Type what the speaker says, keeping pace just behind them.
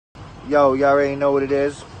Yo, y'all already know what it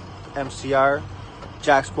is. MCR,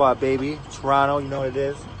 Jack Squad, baby. Toronto, you know what it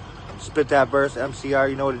is. Spit that verse, MCR,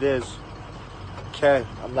 you know what it is. Okay,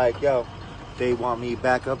 I'm like, yo, they want me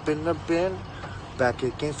back up in the bin. Back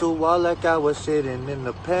against the wall like I was sitting in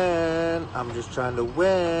the pen. I'm just trying to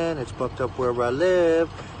win, it's fucked up where I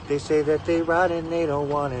live. They say that they riding, they don't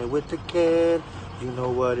want it with the kid. You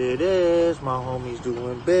know what it is, my homies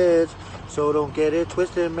doing bids. So don't get it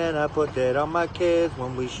twisted, man, I put that on my kids.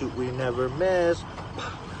 When we shoot, we never miss.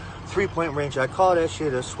 3-point range, I call that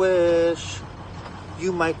shit a swish.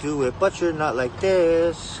 You might do it, but you're not like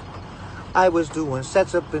this. I was doing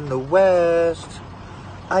sets up in the West.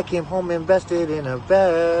 I came home invested in a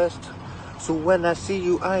vest. So when I see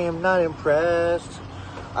you, I am not impressed.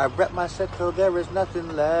 I rep my set till there is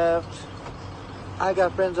nothing left. I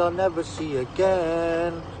got friends I'll never see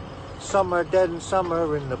again. Some are dead and some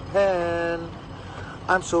are in the pen.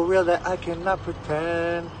 I'm so real that I cannot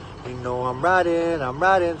pretend. You know I'm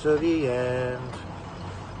riding to the end.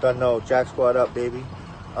 Don't know, Jack Squad up, baby.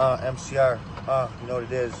 MCR, you know what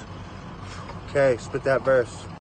it is. Okay, spit that verse.